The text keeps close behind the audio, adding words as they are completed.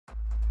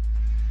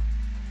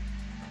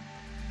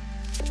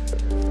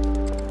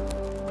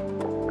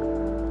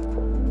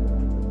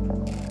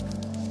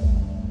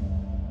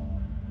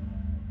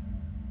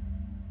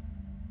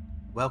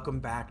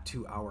Welcome back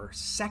to our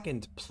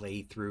second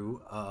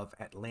playthrough of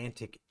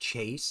Atlantic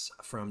Chase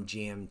from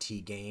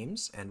GMT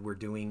Games, and we're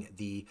doing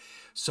the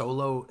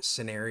solo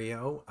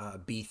scenario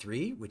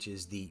B3, which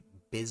is the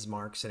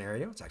Bismarck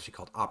scenario. It's actually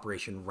called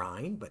Operation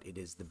Rhine, but it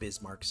is the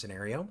Bismarck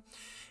scenario,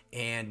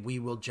 and we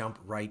will jump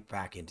right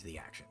back into the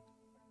action.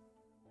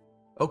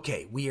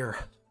 Okay, we are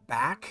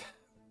back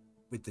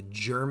with the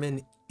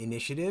German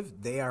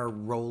initiative. They are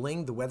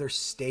rolling. The weather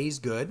stays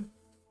good.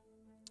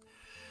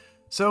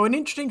 So an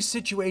interesting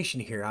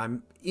situation here.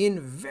 I'm in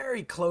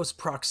very close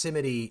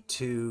proximity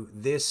to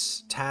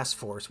this task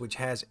force, which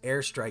has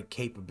airstrike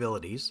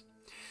capabilities,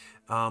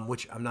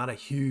 which I'm not a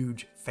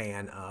huge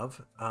fan of.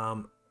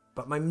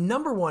 But my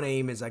number one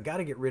aim is I got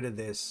to get rid of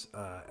this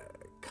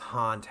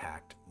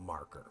contact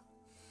marker.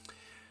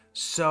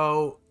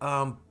 So,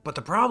 but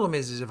the problem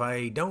is if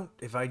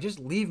I just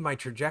leave my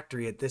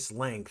trajectory at this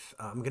length,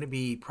 I'm going to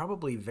be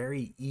probably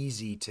very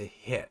easy to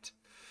hit.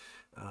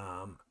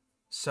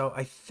 So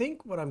I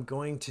think what I'm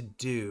going to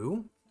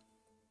do,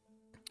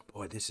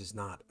 boy, this is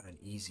not an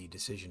easy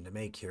decision to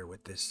make here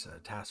with this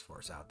task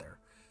force out there.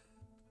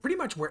 Pretty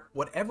much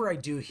whatever I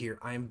do here,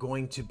 I am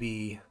going to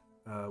be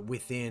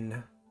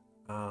within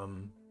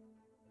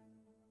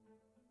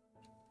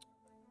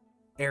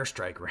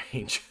airstrike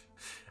range.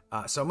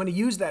 So I'm going to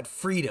use that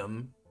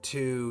freedom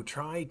to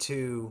try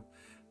to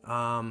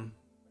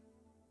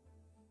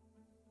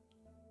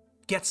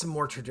get some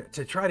more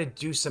to try to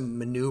do some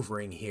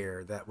maneuvering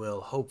here that will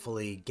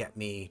hopefully get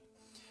me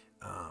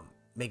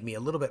make me a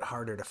little bit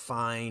harder to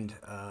find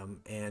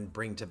and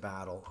bring to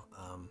battle,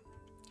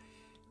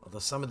 although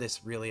some of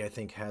this really I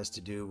think has to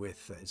do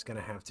with it's going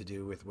to have to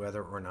do with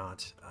whether or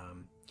not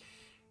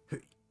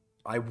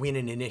I win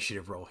an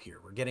initiative roll here.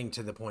 We're getting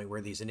to the point where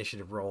these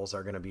initiative rolls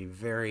are going to be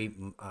very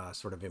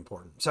sort of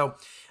important. So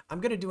I'm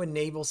going to do a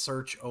naval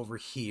search over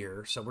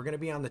here. So we're going to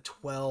be on the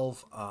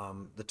 12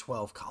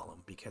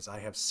 column because I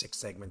have 6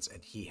 segments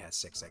and he has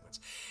 6 segments.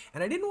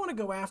 And I didn't want to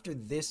go after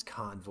this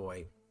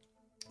convoy,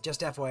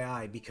 just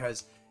FYI,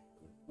 because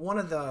one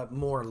of the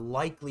more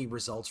likely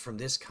results from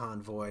this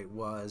convoy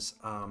was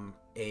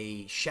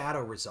a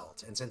shadow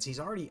result, and since he's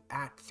already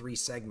at 3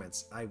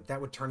 segments, that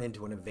would turn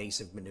into an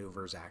evasive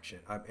maneuvers action,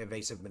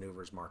 evasive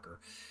maneuvers marker,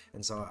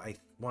 and so I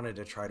wanted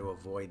to try to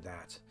avoid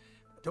that.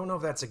 I don't know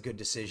if that's a good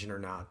decision or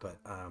not, but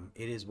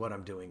it is what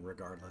I'm doing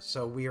regardless.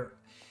 So we are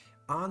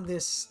on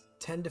this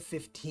 10 to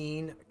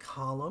 15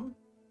 column.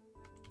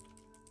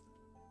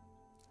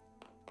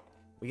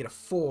 We get a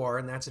 4,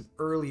 and that's an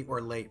early or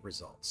late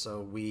result.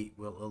 So we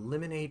will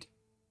eliminate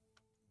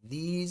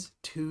these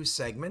 2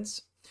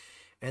 segments,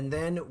 and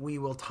then we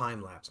will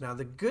time lapse. Now,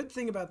 the good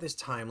thing about this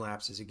time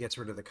lapse is it gets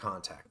rid of the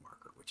contact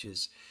marker, which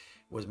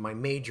was my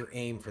major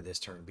aim for this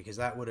turn, because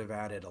that would have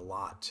added a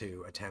lot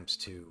to attempts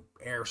to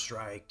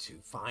airstrike, to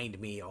find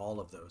me, all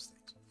of those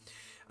things.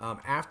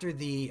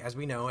 As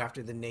we know,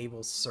 after the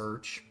naval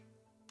search,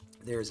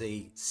 there's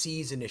a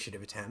seize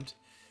initiative attempt.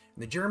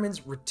 The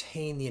Germans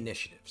retain the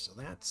initiative, so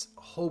that's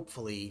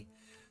hopefully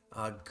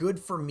good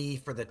for me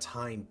for the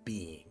time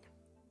being.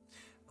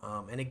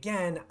 And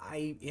again,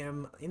 I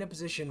am in a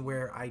position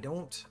where I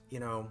don't,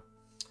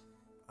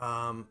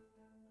 I'm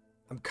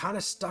kind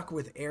of stuck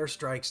with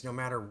airstrikes no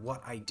matter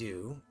what I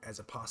do as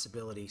a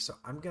possibility. So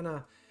I'm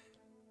gonna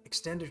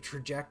extend a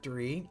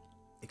trajectory,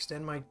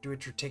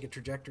 take a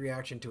trajectory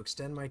action to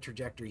extend my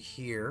trajectory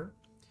here.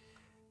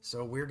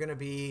 So we're going to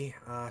be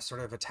sort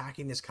of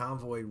attacking this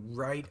convoy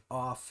right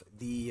off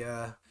the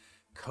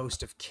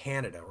coast of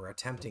Canada, or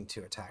attempting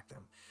to attack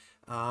them.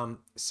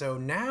 So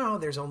now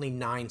there's only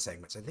 9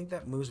 segments. I think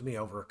that moves me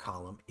over a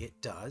column. It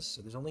does.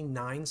 So there's only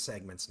 9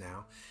 segments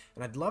now.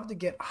 And I'd love to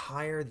get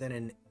higher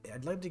than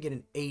I'd love to get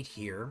an 8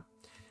 here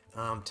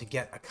to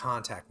get a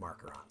contact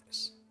marker on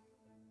this.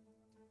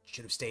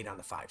 Should have stayed on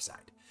the 5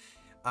 side.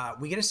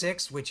 We get a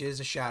 6, which is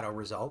a shadow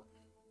result.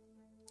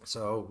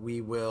 So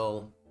we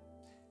will...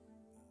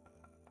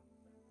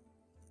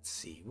 Let's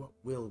see, what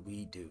will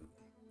we do?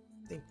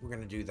 I think we're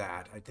going to do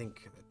that. I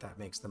think that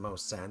makes the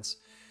most sense.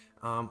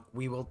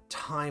 We will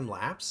time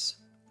lapse,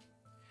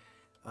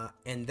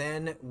 and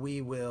then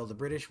the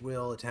British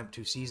will attempt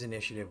to seize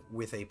initiative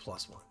with a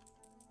 +1.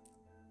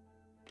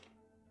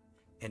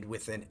 And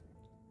with an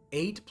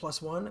 8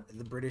 + 1,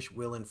 the British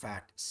will in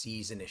fact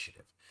seize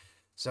initiative.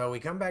 So we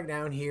come back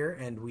down here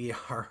and we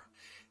are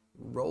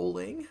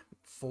rolling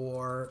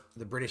for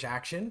the British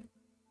action,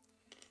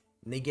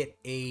 and they get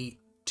a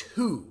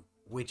 2,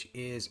 which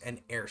is an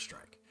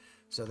airstrike.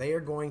 So they are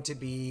going to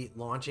be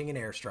launching an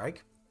airstrike.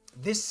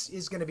 This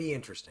is going to be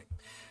interesting.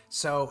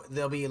 So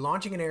they'll be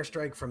launching an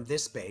airstrike from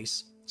this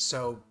base.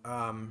 So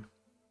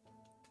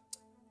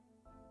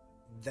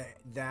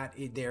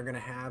they're going to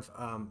have,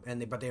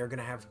 but they are going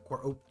to have,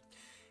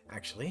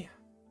 actually,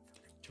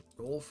 to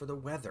roll for the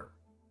weather.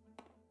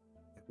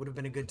 It would have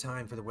been a good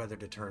time for the weather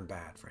to turn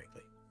bad,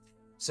 frankly.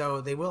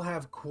 So they will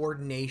have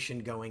coordination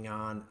going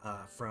on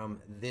from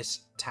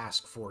this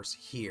task force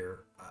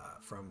here,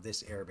 from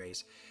this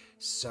airbase.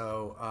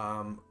 So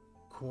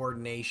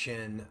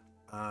coordination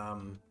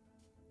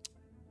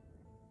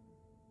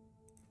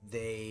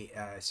they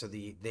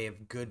they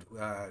have good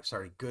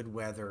good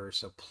weather,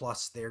 so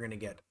plus they're going to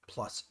get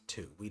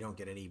 +2. We don't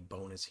get any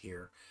bonus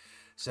here.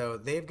 So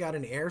they've got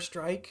an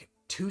airstrike,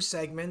 2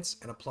 segments,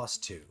 and a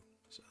 +2.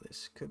 So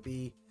this could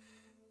be,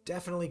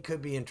 definitely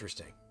could be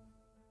interesting.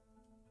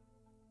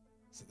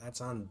 So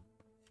that's on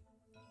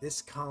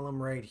this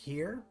column right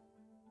here.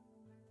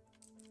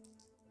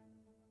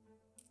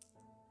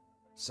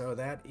 So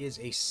that is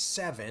a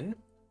 7,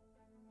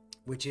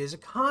 which is a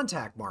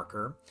contact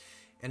marker,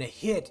 and a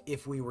hit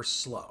if we were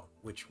slow,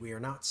 which we are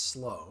not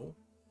slow.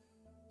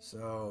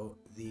 So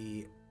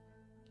the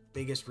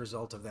biggest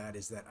result of that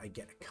is that I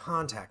get a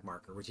contact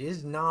marker, which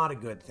is not a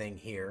good thing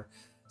here,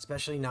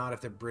 especially not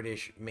if the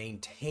British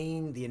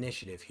maintain the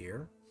initiative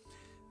here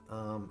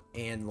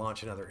and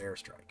launch another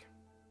airstrike.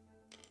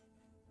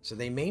 So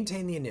they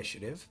maintain the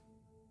initiative.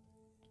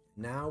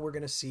 Now we're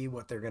going to see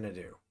what they're going to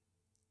do.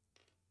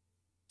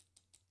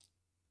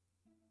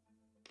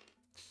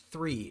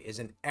 3 is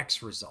an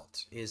X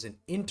result, is an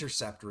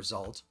intercept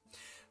result.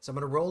 So I'm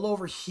going to roll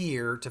over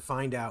here to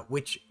find out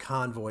which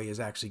convoy is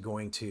actually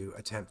going to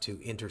attempt to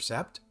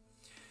intercept.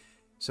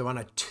 So on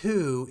a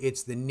 2,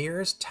 it's the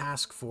nearest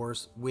task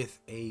force with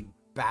a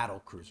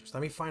battle cruiser. So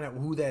let me find out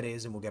who that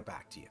is and we'll get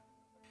back to you.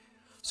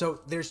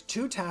 So there's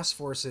 2 task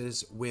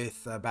forces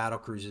with battle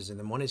cruisers, and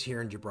then one is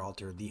here in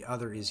Gibraltar, the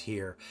other is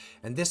here.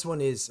 And this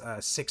one is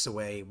 6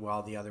 away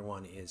while the other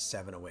one is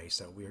 7 away.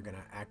 So we are going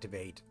to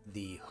activate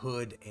the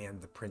Hood and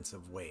the Prince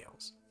of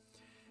Wales.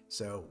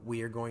 So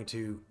we are going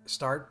to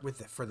start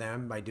with for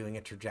them by doing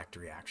a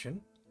trajectory action.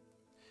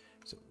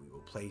 So we will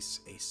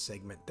place a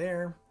segment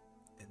there,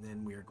 and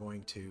then we are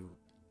going to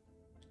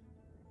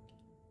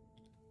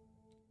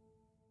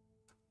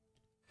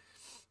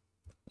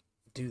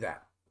do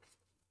that.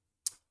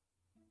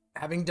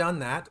 Having done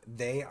that,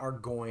 they are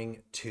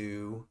going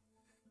to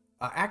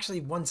actually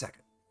 1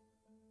 second.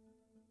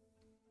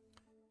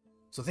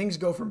 So things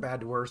go from bad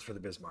to worse for the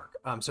Bismarck.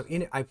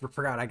 I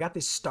forgot, I got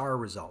this star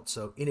result.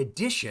 So in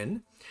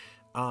addition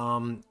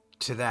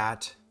to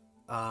that,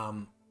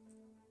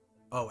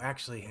 oh,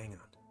 actually, hang on.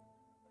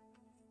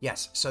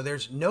 Yes, so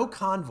there's no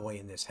convoy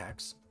in this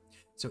hex.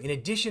 So in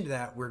addition to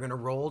that, we're going to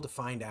roll to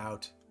find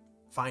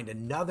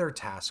another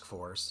task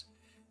force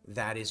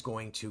that is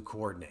going to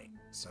coordinate.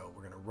 So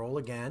we're going to roll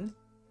again.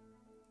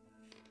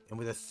 And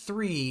with a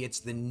 3, it's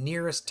the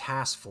nearest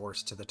task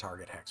force to the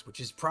target hex, which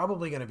is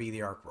probably going to be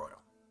the Ark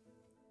Royal.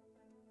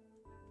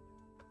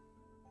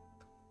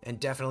 And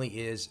definitely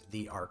is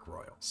the Ark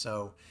Royal.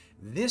 So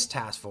this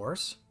task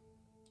force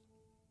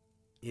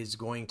is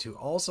going to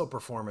also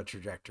perform a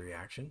trajectory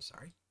action.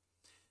 Sorry.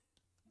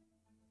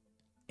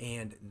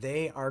 And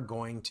they are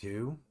going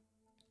to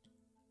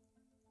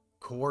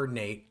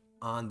coordinate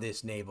on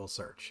this naval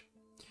search.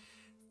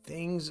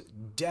 Things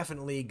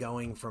definitely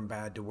going from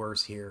bad to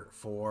worse here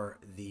for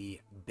the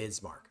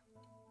Bismarck.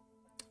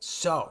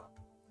 So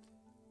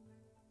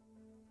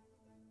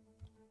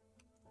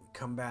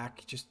come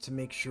back just to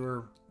make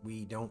sure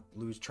we don't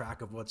lose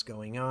track of what's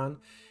going on.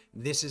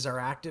 This is our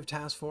active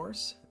task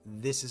force.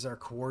 This is our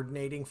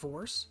coordinating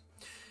force.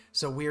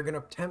 So we are going to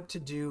attempt to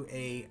do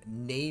a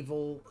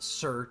naval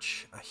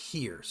search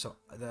here. So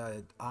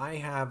I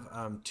have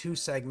 2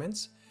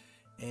 segments,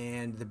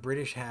 and the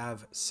British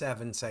have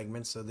 7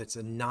 segments, so that's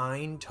a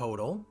 9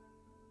 total.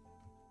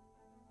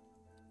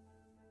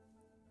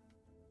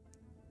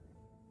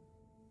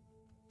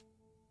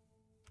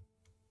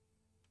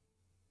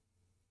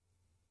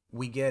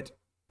 We get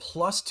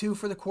 +2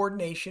 for the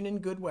coordination in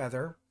good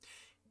weather,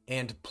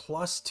 and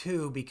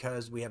 +2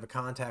 because we have a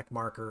contact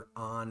marker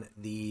on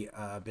the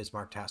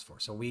Bismarck task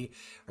force. So we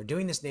are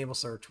doing this naval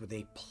search with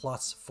a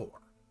 +4.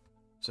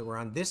 So we're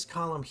on this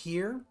column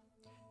here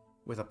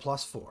with a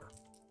 +4.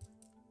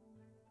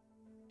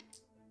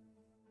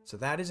 So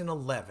that is an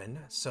 11.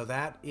 So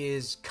that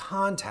is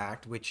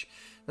contact, which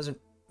doesn't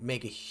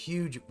make a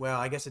huge, well,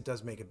 I guess it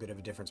does make a bit of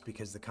a difference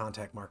because the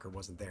contact marker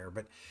wasn't there.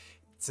 But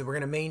so we're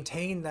going to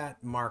maintain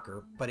that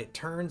marker, but it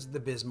turns the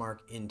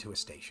Bismarck into a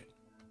station.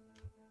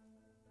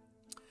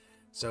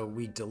 So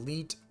we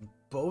delete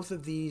both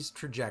of these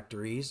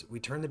trajectories.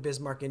 We turn the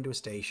Bismarck into a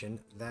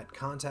station. That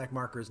contact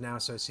marker is now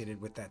associated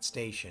with that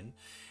station.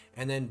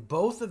 And then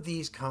both of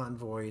these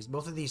convoys,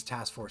 both of these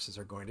task forces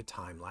are going to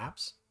time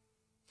lapse.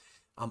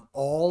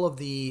 All of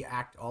the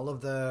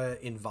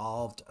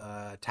involved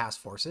task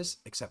forces,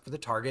 except for the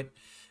target,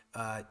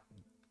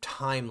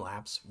 time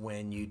lapse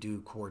when you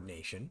do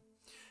coordination.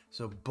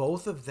 So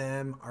both of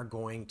them are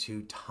going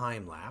to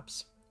time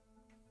lapse.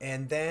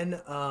 And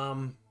then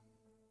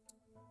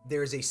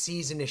there's a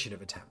seize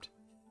initiative attempt.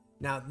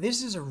 Now,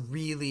 this is a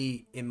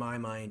really, in my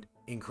mind,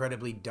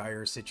 incredibly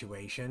dire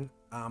situation.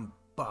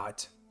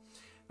 But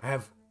I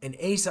have an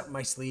ace up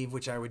my sleeve,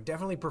 which I would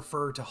definitely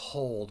prefer to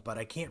hold, but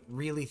I can't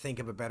really think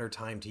of a better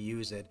time to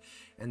use it.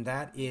 And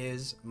that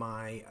is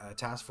my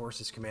task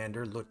forces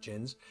commander,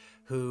 Lutjens,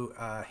 who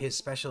his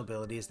special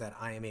ability is that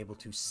I am able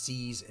to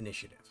seize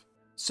initiative.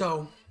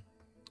 So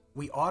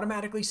we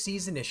automatically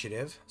seize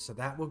initiative, so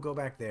that will go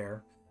back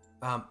there.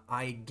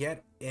 I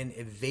get an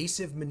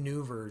evasive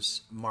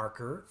maneuvers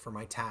marker for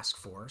my task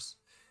force.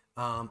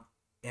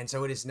 And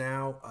so it is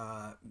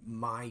now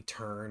my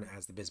turn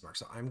as the Bismarck.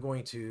 So I'm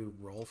going to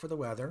roll for the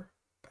weather.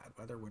 Bad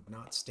weather would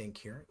not stink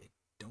here.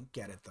 Don't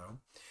get it though.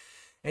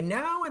 And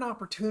now an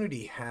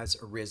opportunity has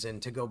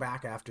arisen to go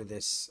back after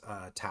this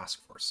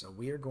task force. So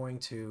we are going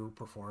to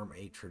perform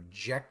a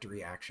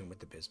trajectory action with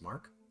the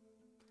Bismarck.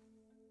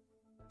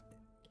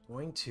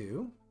 Going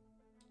to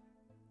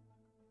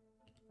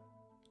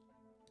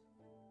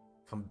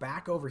come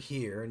back over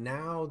here.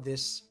 Now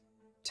this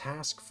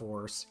task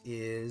force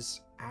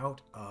is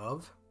out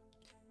of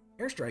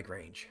airstrike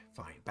range.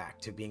 Fine, back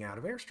to being out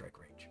of airstrike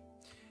range.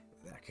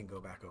 That can go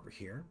back over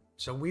here.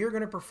 So we are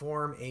going to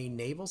perform a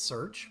naval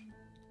search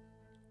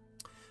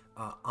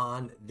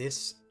on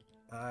this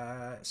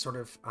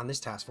on this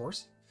task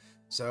force.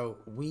 So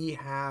we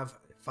have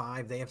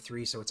 5, they have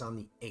 3, so it's on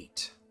the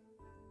 8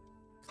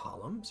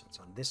 column. So it's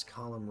on this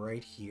column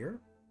right here.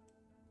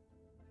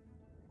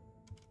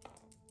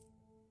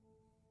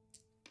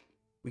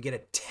 We get a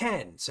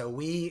 10, so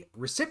we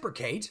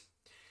reciprocate,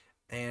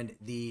 and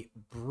the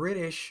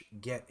British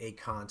get a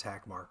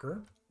contact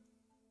marker,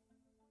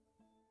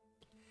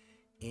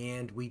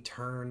 and we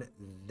turn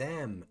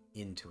them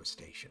into a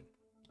station.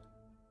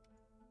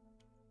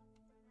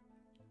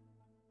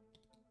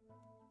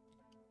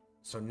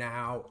 So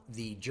now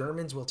the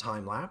Germans will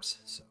time lapse.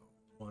 So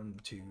 1,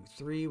 2,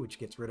 3, which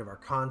gets rid of our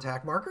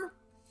contact marker.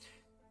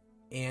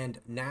 And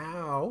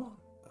now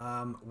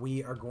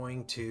we are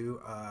going to,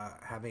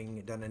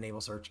 having done a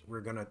naval search,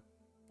 we're going to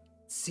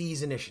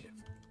seize initiative.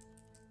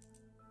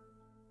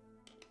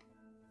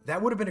 That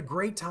would have been a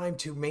great time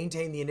to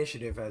maintain the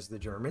initiative as the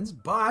Germans,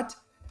 but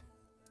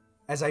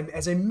as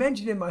I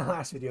mentioned in my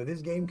last video,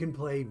 this game can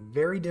play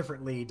very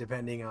differently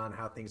depending on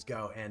how things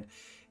go, and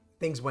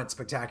things went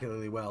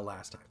spectacularly well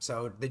last time.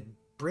 So the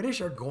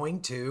British are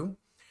going to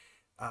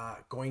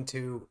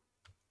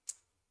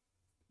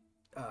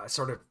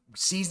sort of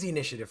seize the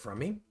initiative from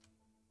me.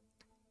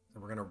 So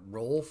we're going to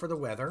roll for the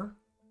weather.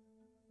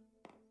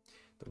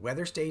 The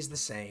weather stays the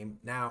same.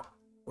 Now,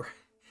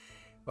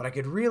 what I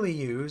could really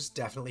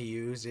definitely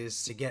use,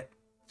 is to get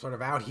sort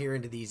of out here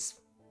into these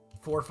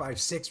 4, 5,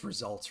 6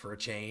 results for a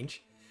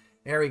change.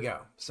 There we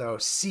go. So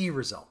C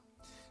result.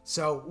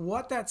 So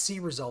what that C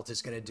result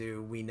is going to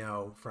do, we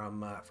know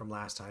from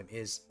last time,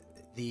 is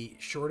the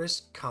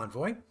shortest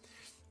convoy,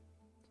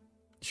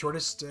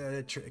 shortest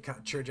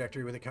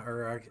trajectory with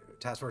a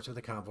task force with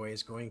a convoy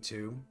is going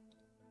to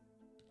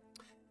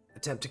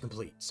attempt to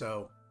complete.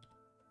 So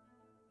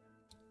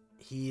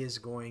he is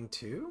going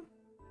to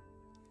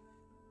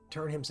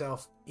turn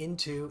himself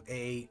into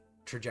a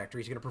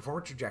trajectory. He's going to perform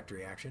a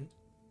trajectory action,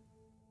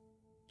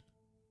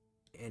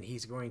 and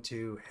he's going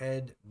to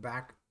head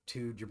back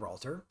to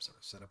Gibraltar. So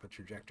set up a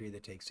trajectory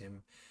that takes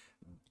him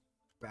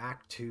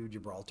back to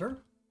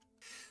Gibraltar.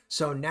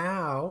 So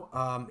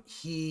now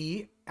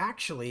he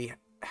actually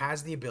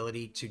has the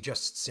ability to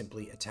just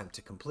simply attempt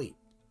to complete,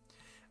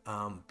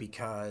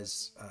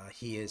 because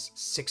he is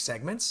 6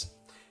 segments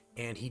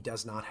and he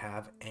does not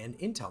have an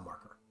intel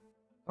marker.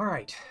 All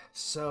right,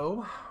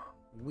 so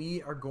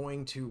we are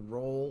going to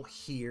roll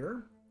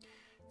here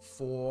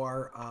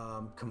for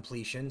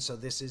completion. So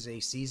this is a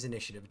seize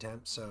initiative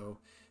attempt. So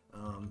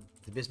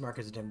the Bismarck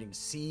is attempting to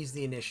seize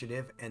the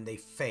initiative, and they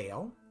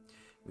fail.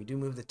 We do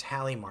move the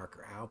tally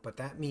marker out, but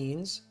that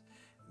means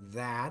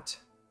that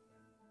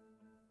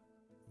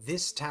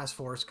this task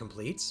force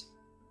completes,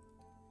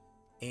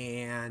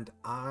 and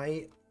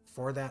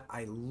for that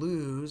I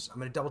lose. I'm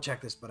going to double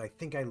check this, but I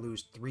think I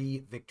lose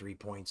 3 victory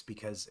points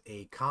because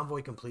a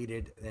convoy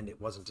completed and it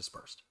wasn't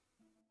dispersed.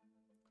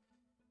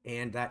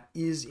 And that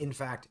is in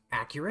fact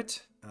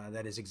accurate.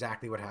 That is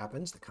exactly what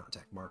happens. The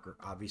contact marker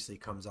obviously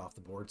comes off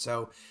the board.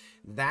 So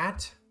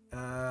that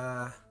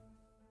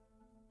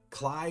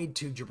Clyde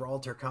to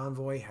Gibraltar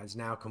convoy has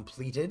now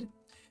completed.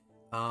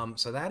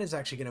 So that is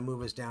actually going to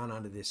move us down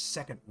onto this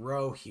second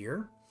row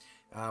here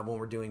when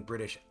we're doing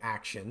British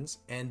actions.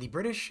 And the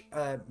British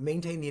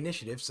maintain the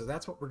initiative. So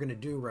that's what we're going to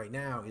do right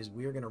now, is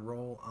we're going to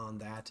roll on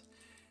that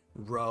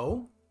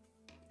row.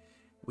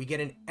 We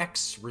get an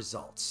X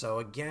result. So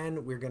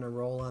again, we're going to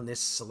roll on this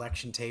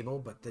selection table,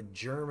 but the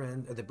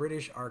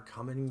British are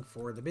coming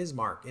for the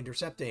Bismarck,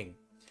 intercepting.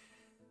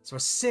 So a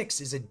 6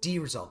 is a D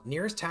result.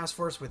 Nearest task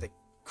force with a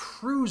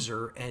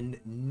cruiser and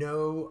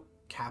no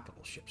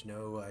capital ships,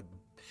 no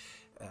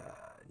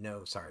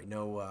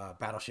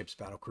battleships,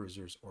 battle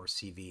cruisers, or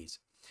CVs.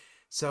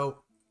 So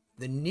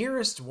the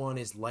nearest one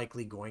is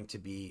likely going to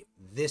be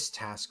this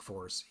task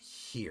force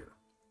here.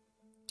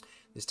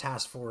 This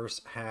task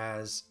force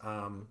has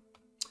a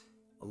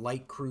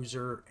light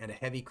cruiser and a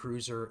heavy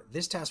cruiser.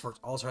 This task force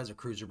also has a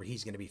cruiser, but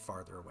he's going to be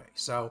farther away.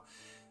 So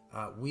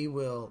we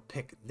will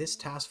pick this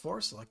task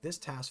force, select this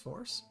task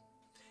force,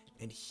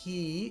 and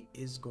he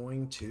is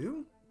going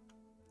to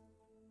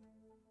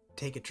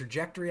take a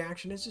trajectory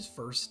action as his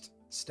first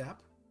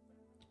step.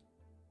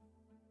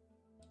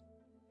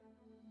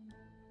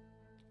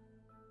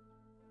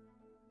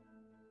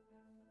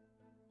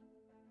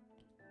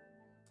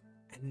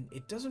 And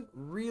it doesn't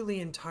really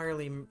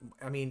entirely,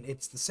 I mean,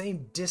 it's the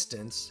same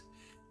distance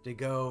to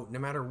go no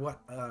matter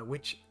what,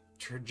 which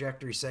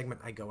trajectory segment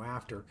I go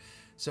after.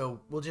 So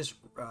we'll just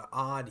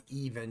odd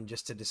even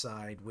just to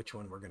decide which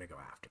one we're going to go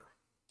after.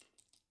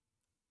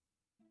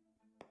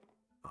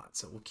 Odd.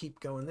 So we'll keep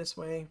going this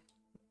way.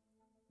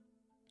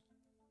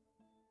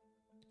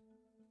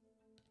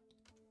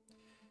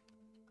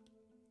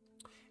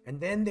 And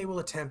then they will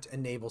attempt a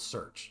naval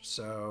search.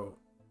 So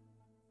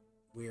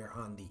we are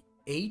on the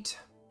 8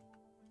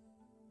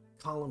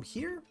 column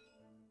here.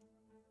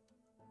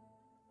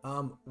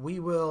 We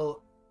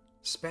will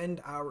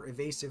spend our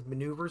evasive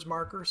maneuvers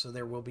marker, so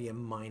there will be a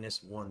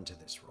 -1 to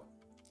this roll.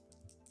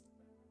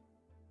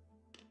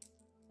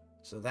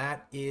 So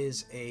that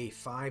is a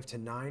 5 to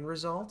 9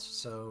 result.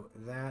 So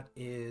that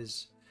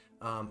is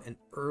an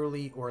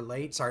early or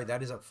late. Sorry,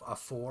 that is a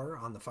 4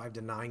 on the 5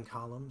 to 9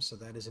 column. So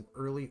that is an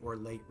early or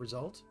late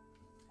result.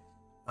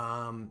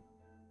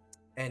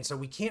 And so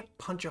we can't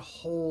punch a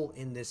hole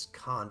in this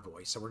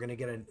convoy. So we're going to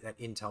get that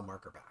intel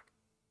marker back.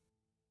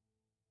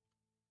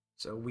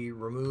 So we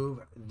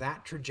remove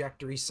that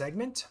trajectory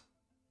segment.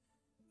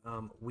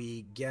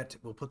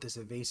 We'll put this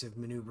evasive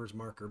maneuvers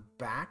marker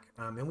back.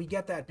 And we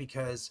get that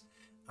because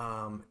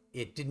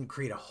it didn't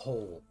create a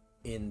hole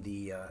in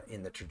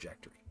the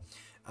trajectory.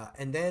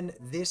 And then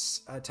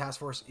this task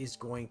force is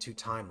going to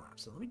time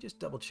lapse. So let me just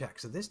double check.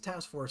 So this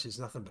task force is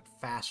nothing but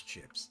fast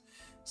ships.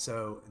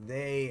 So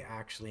they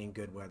actually in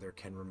good weather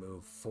can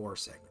remove 4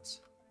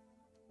 segments.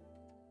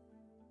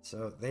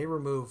 So they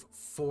remove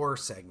 4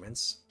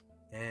 segments.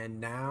 And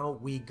now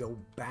we go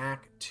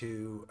back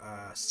to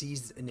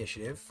seize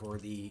initiative for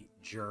the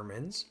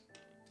Germans.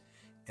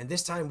 And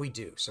this time we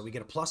do. So we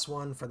get a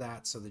 +1 for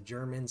that. So the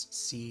Germans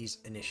seize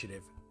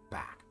initiative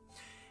back.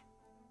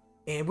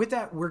 And with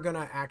that, we're going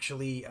to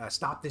actually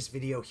stop this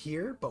video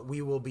here, but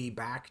we will be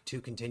back to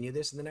continue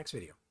this in the next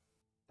video.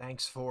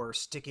 Thanks for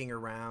sticking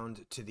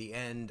around to the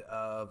end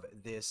of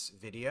this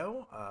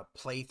video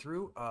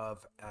playthrough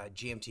of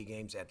GMT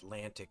Games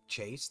Atlantic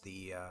Chase,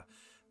 the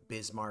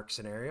Bismarck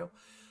scenario.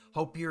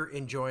 Hope you're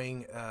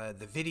enjoying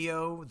the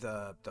video,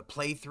 the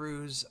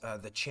playthroughs,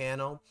 the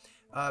channel.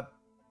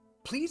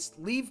 Please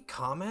leave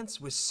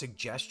comments with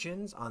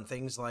suggestions on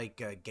things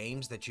like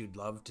games that you'd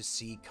love to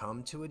see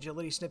come to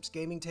Agility Snips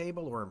Gaming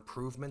Table or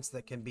improvements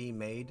that can be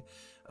made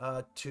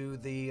to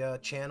the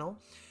channel.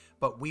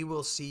 But we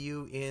will see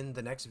you in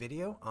the next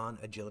video on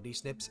Agility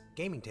Snips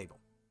Gaming Table.